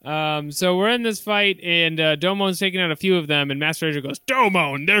So we're in this fight, and Domon's taking out a few of them, and Master Asia goes,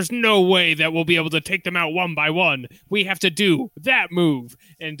 Domon, there's no way that we'll be able to take them out one by one. We have to do that move.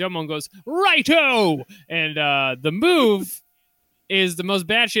 And Domon goes, righto! And the move is the most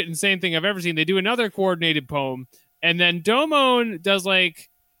batshit insane thing I've ever seen. They do another coordinated poem, and then Domon does like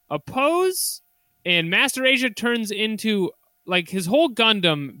a pose, and Master Asia turns into like his whole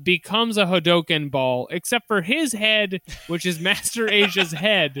Gundam becomes a Hadoken ball, except for his head, which is Master Asia's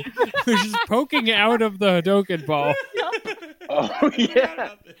head, which is poking out of the Hadoken ball. Oh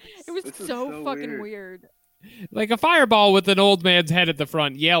yeah, It was so fucking weird. Like a fireball with an old man's head at the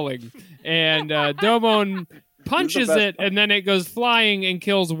front yelling. And Domon punches it, and then it goes flying and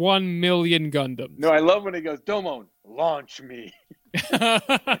kills 1 million Gundams. No, I love when he goes, Domon, launch me.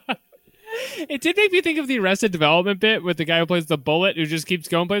 It did make me think of the Arrested Development bit with the guy who plays the bullet who just keeps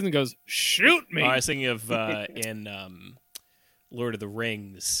going places and goes, shoot me. Oh, I was thinking of in Lord of the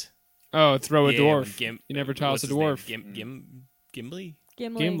Rings. Oh, throw a dwarf. You never toss a dwarf. Gimli?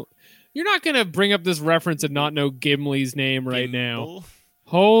 Gimli. You're not going to bring up this reference and not know Gimli's name right now. Gimble?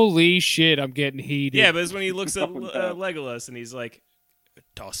 Holy shit, I'm getting heated. Yeah, but it's when he looks at Legolas and he's like,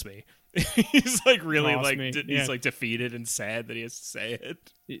 toss me. He's like really Toss like me, he's like defeated and sad that he has to say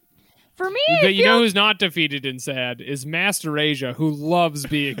it. For me, But you know who's not defeated and sad is Master Asia, who loves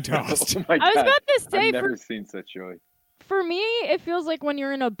being tossed. Oh my God. I was about to say, I've never seen such joy. for me, it feels like when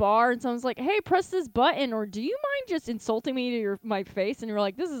you're in a bar and someone's like, "Hey, press this button," or "Do you mind just insulting me to my face?" and you're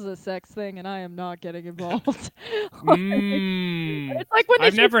like, "This is a sex thing, and I am not getting involved." It's like when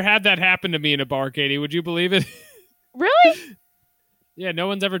I've never had that happen to me in a bar, Katie. Would you believe it? Really? Yeah, no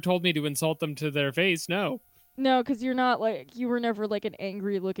one's ever told me to insult them to their face. No. No, because you're not like you were never like an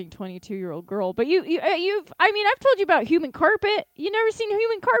angry-looking 22-year-old girl. But you've. I mean, I've told you about Human Carpet. You never seen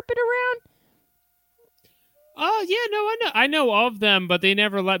Human Carpet around? Oh yeah, no, I know of them, but they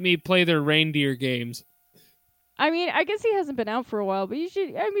never let me play their reindeer games. I mean, I guess he hasn't been out for a while, but you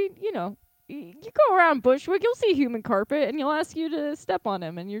should. I mean, you know, you go around Bushwick, you'll see Human Carpet, and he'll ask you to step on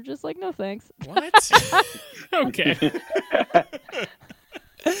him, and you're just like, no thanks. What? Okay.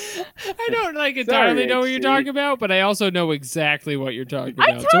 I don't entirely know what you're talking about, but I also know exactly what you're talking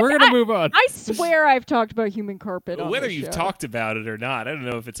about. So we're gonna move on. I swear I've talked about Human Carpet on Whether this you've show. talked about it or not, I don't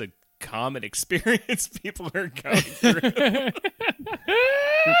know if it's a common experience people are going through.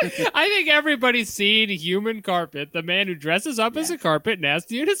 I think everybody's seen Human Carpet, the man who dresses up as a carpet and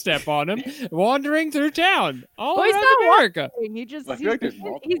asks you to step on him, wandering through town all Well, he's around not America. He just I feel like there's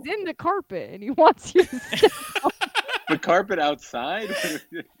multiple. he's in the carpet and he wants you to step on. The carpet outside? No,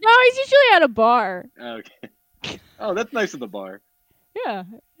 he's usually at a bar. Okay. Oh, that's nice of the bar. Yeah.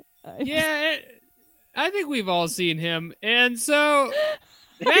 Yeah, I think we've all seen him. And so,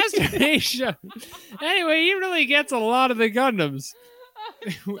 Master Asia, anyway, he really gets a lot of the Gundams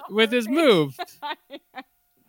with his move.